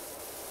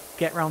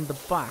 get round the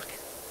back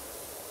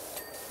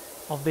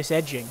of this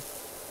edging,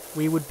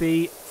 we would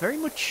be very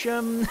much,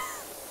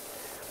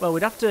 well,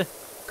 we'd have to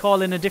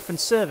call in a different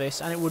service,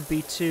 and it would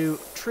be to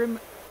trim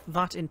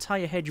that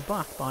entire hedge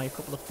back by a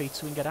couple of feet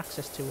so we can get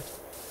access to it.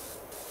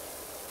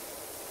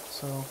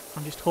 So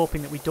I'm just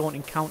hoping that we don't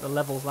encounter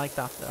levels like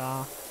that that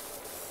are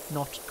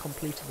not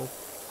completable.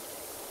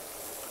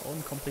 Or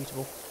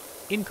uncompletable.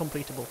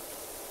 Incompletable.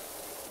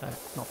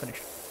 Not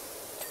finished.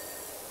 Do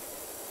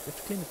we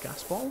have to clean the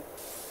gas bottle?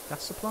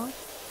 Gas supply?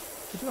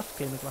 We do have to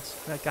clean the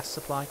gas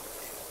supply.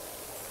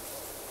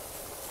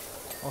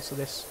 Also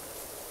this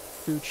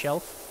food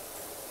shelf.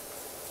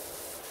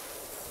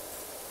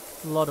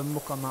 A lot of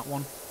muck on that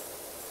one.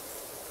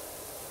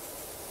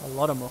 A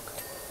lot of muck.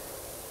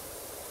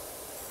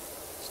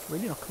 It's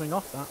really not coming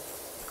off that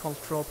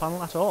control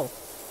panel at all.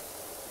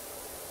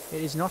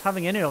 It is not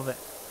having any of it.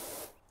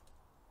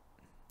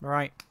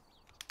 Right.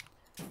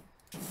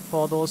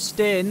 For those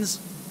stains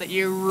that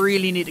you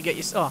really need to get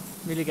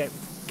really get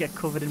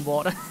covered in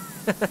water.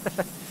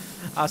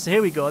 So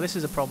here we go. This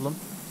is a problem.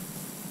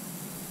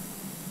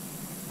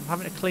 I'm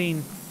having to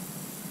clean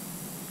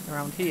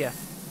around here.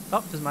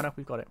 Oh, doesn't matter.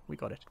 We've got it. We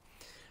got it.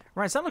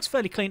 Right, so that looks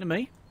fairly clean to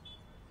me.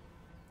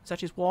 Is that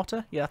just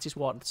water? Yeah, that's just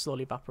water that's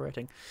slowly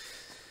evaporating.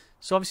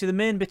 So obviously the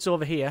main bit's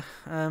over here.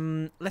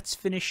 Let's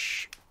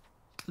finish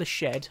the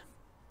shed.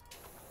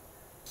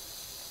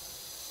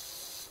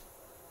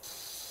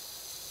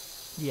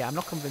 Yeah, I'm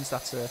not convinced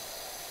that's a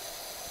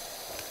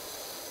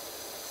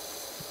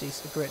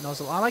great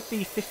nozzle. I like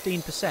the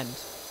 15%.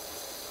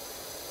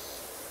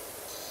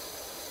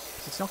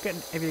 It's not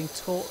getting everything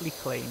totally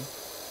clean,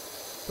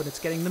 but it's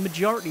getting the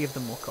majority of the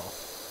muck off.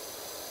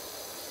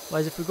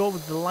 Whereas if we go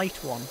with the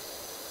light one,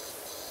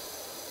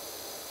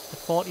 the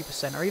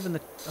 40%, or even the,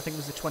 I think it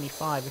was the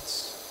 25, it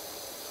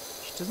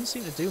doesn't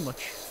seem to do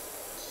much.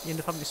 You end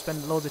up having to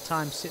spend loads of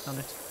time sitting on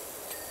it.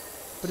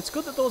 But it's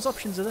good that those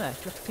options are there. Do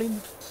you have to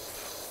clean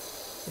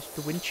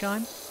the wind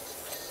chime?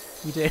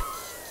 We do.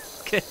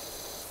 Okay.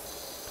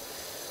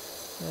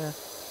 Yeah.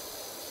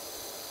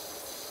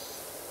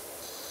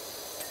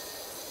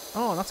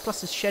 Oh, that's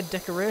classed as shed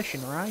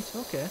decoration, right?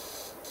 Okay.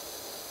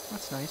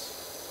 That's nice.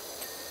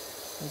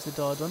 There's the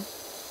door done.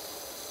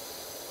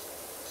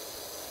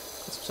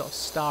 Got some sort of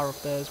star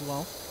up there as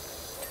well.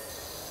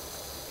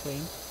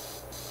 Clean.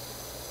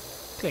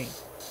 Clean.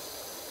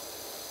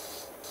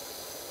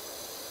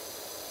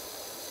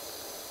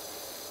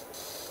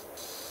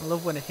 I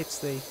love when it hits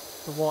the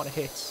water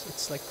hits.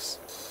 It's like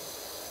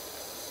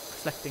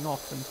reflecting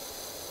off and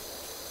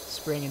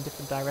spraying in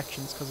different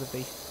directions because of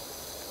the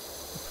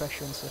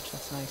pressure and such.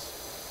 That's nice.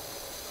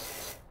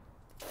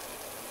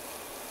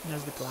 And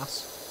there's the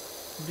glass.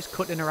 I'm just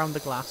cutting around the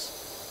glass.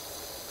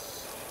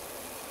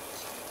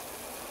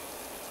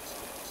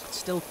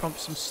 Still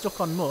some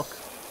stuck on muck.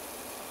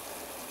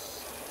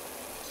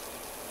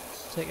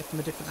 Take it from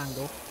a different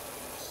angle.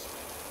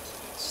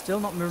 Still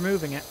not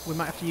removing it. We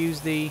might have to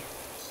use the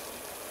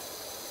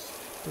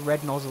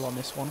red nozzle on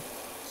this one.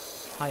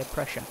 Higher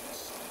pressure.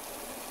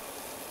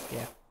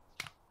 Yeah.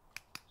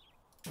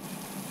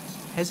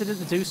 Hesitant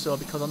to do so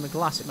because on the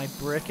glass it might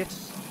break it.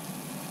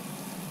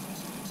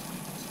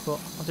 But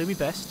I'll do my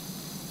best.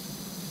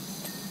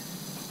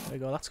 There we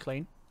go, that's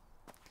clean.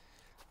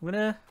 I'm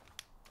gonna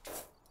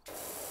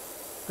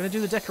do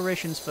the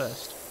decorations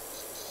first.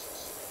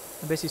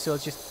 And basically so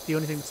it's just the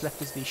only thing that's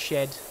left is the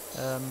shed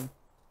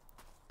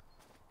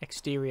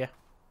exterior.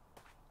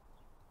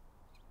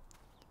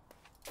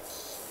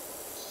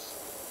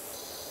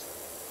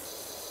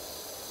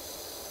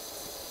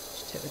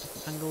 Just take the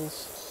different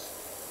angles.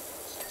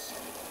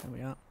 There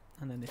we are.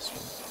 And then this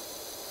one.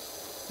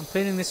 I'm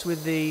cleaning this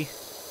with the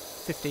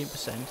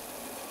 15%.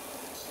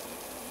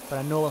 But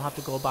I know I'll have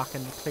to go back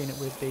and clean it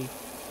with the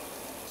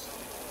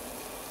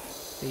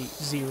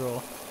 0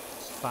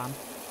 fan.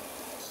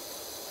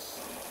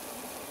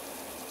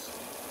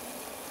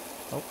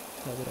 Oh,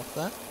 a little bit off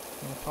there.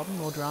 No problem,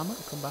 no drama.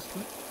 I'll come back to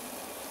it.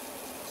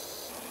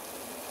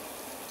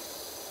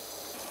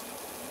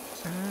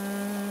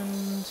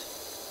 And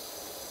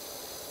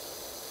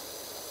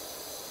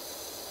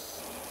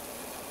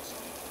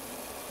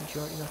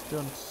majority of that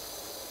done.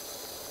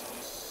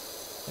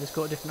 Let's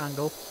go to a different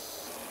angle,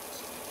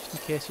 just in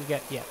case you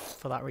get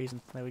for that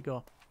reason. There we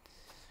go.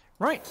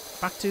 Right,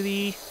 back to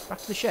the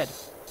shed.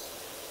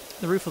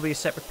 The roof will be a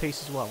separate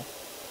piece as well.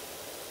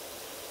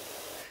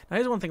 Now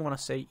here's one thing I want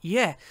to say.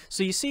 Yeah,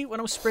 so you see when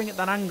I was spraying at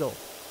that angle,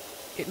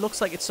 it looks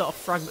like it's sort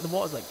of the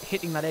water's like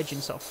hitting that edge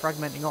and sort of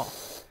fragmenting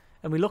off.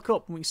 And we look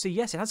up and we see,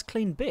 yes, it has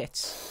cleaned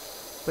bits,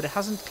 but it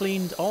hasn't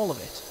cleaned all of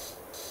it.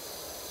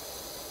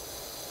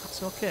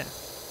 That's okay.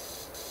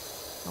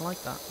 I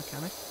like that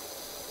mechanic.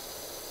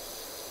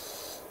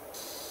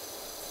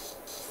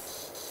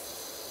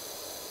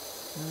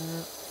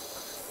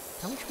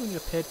 How much money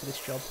have I paid for this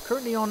job?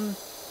 Currently on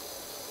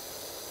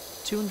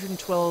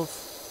 212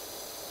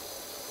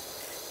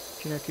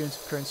 generic units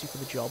of currency for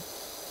the job.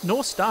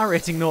 No star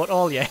rating though at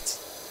all yet.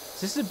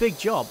 So this is a big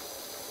job.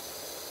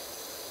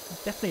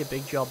 Definitely a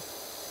big job.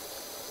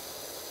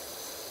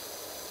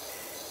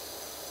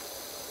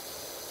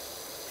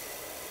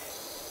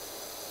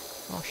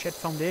 Oh, shed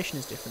foundation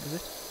is different, is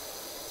it?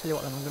 Tell you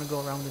what then, I'm going to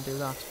go around and do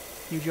that.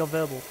 New job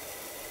available.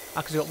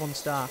 Because I got 1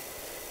 star.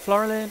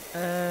 Flora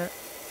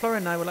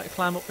and I would like to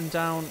climb up and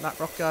down that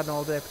rock garden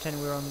all day,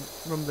 pretending we're on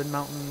rumbling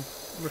mountain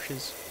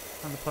rushes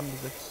and the pond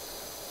of the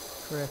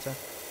crater.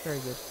 Very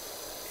good.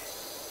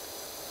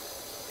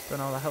 Don't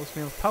know how that helps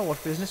me with power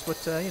wash business, but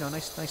you know,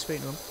 nice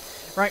speaking to him.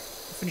 Right,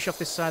 we'll finish off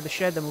this side of the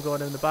shed, then we'll go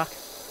down the back.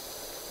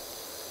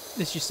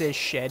 This just says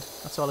shed.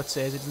 That's all it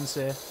says. It doesn't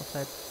say what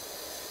type.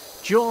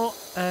 Joe,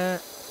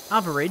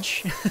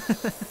 average.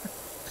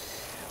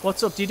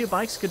 What's up? Do you do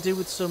bikes? Could do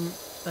with some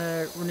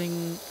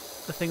running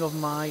the thing of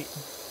my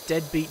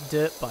deadbeat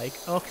dirt bike.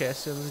 Okay,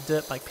 so there's a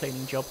dirt bike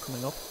cleaning job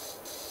coming up.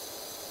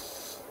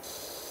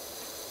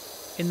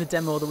 In the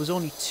demo, there was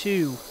only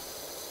 2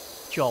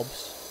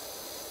 jobs.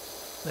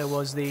 There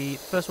was the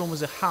first one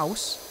was a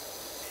house,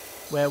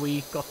 where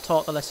we got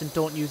taught the lesson: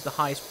 don't use the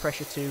highest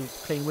pressure to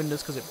clean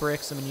windows because it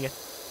breaks them and you get,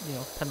 you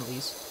know,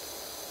 penalties.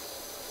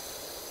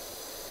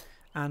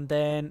 And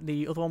then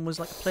the other one was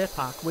like a play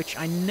park, which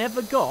I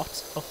never got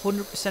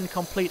 100%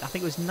 complete. I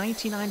think it was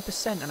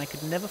 99%, and I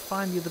could never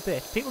find the other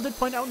bit. People did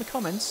point out in the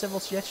comments several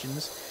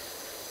suggestions.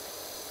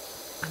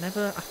 I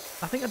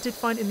think I did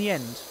find it in the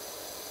end,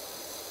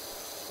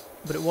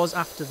 but it was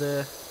after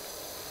the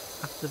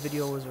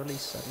video was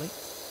released, sadly.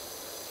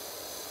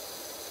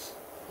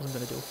 I wasn't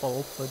going to do a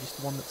follow-up for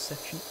just one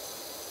section.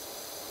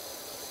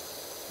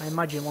 I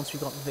imagine once we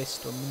got this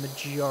done, the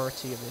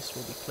majority of this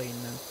will be clean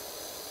now.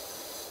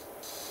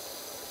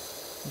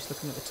 Just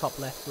looking at the top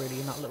left, really,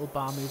 and that little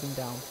bar moving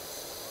down.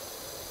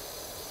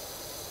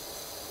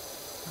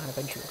 And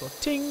eventually it'll go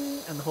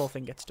ting, and the whole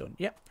thing gets done.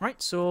 Yep,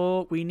 right,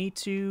 so we need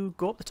to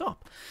go up the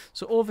top.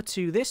 So over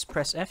to this,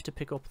 press F to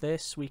pick up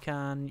this. We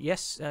can,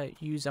 yes,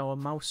 use our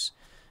mouse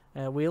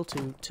wheel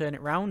to turn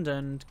it round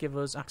and give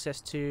us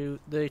access to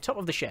the top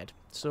of the shed.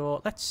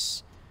 So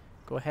let's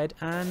go ahead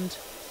and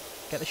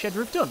get the shed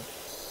roof done.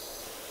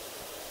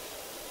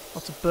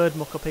 Lots of bird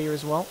muck up here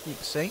as well, you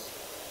can see.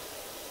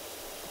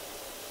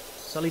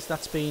 So at least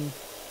that's been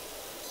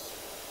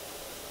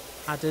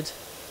added.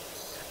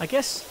 I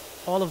guess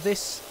all of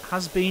this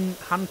has been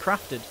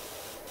handcrafted.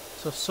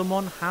 So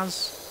someone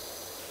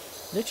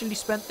has literally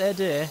spent their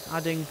day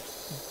adding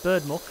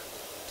bird muck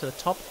to the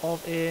top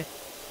of a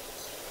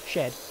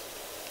shed.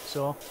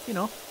 So, you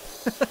know,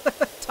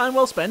 time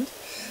well spent.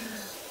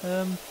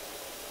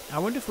 I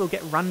wonder if we'll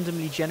get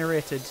randomly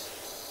generated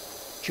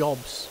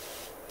jobs.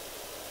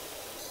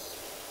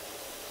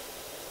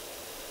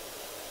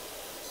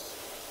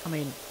 I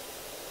mean,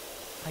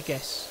 I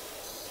guess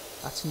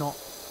that's not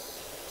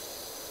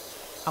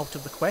out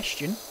of the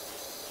question.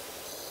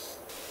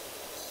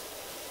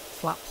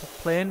 Flat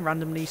plane,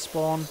 randomly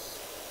spawn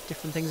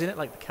different things in it,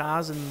 like the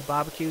cars and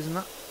barbecues and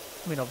that.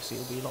 I mean, obviously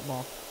it'll be a lot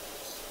more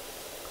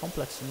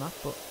complex than that,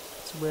 but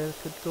that's where it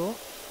could go.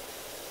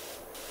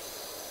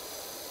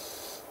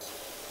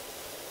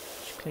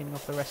 Just cleaning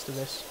off the rest of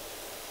this.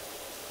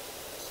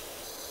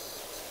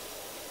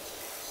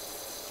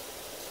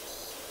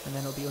 And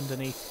then it'll be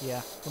underneath,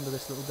 yeah, under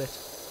this little bit.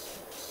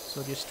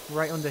 So just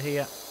right under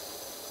here.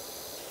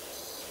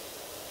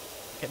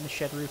 Getting the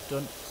shed roof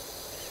done.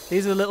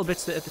 These are the little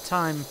bits that at the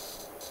time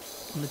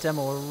on the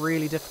demo were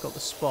really difficult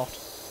to spot.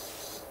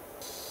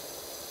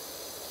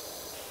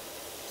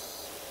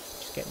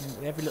 Just getting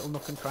into every little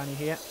nook and cranny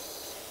here.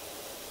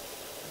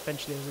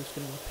 Eventually the roof's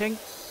going to go pink.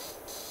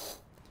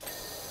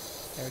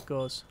 There it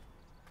goes.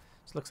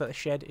 So it looks like the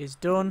shed is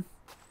done.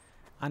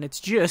 And it's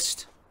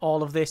just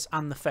all of this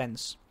and the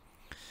fence.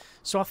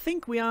 So I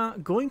think we are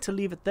going to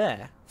leave it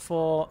there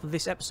for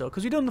this episode,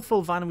 because we've done the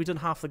full van and we've done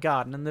half the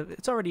garden, and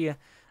it's already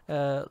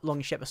a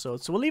longish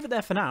episode. So we'll leave it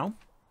there for now.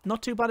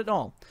 Not too bad at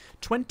all.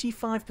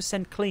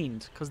 25%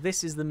 cleaned, because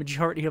this is the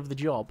majority of the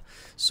job.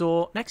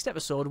 So next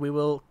episode we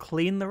will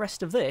clean the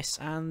rest of this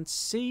and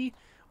see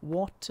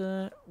what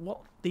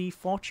the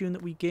fortune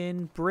that we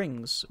gain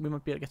brings. We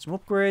might be able to get some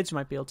upgrades, we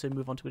might be able to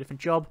move on to a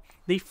different job.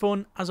 The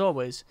fun, as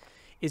always,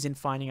 is in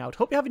finding out.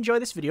 Hope you have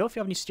enjoyed this video. If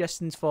you have any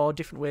suggestions for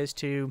different ways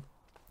to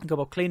go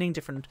about cleaning,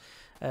 different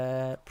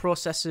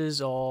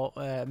processes or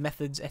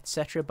methods,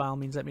 etc., by all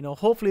means let me know.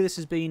 Hopefully this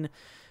has been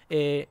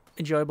a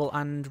enjoyable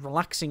and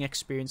relaxing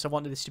experience. I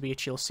wanted this to be a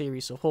chill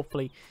series, so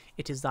hopefully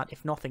it is that,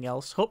 if nothing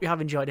else. Hope you have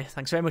enjoyed it.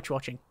 Thanks very much for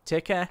watching.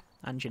 Take care,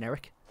 and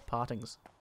generic partings.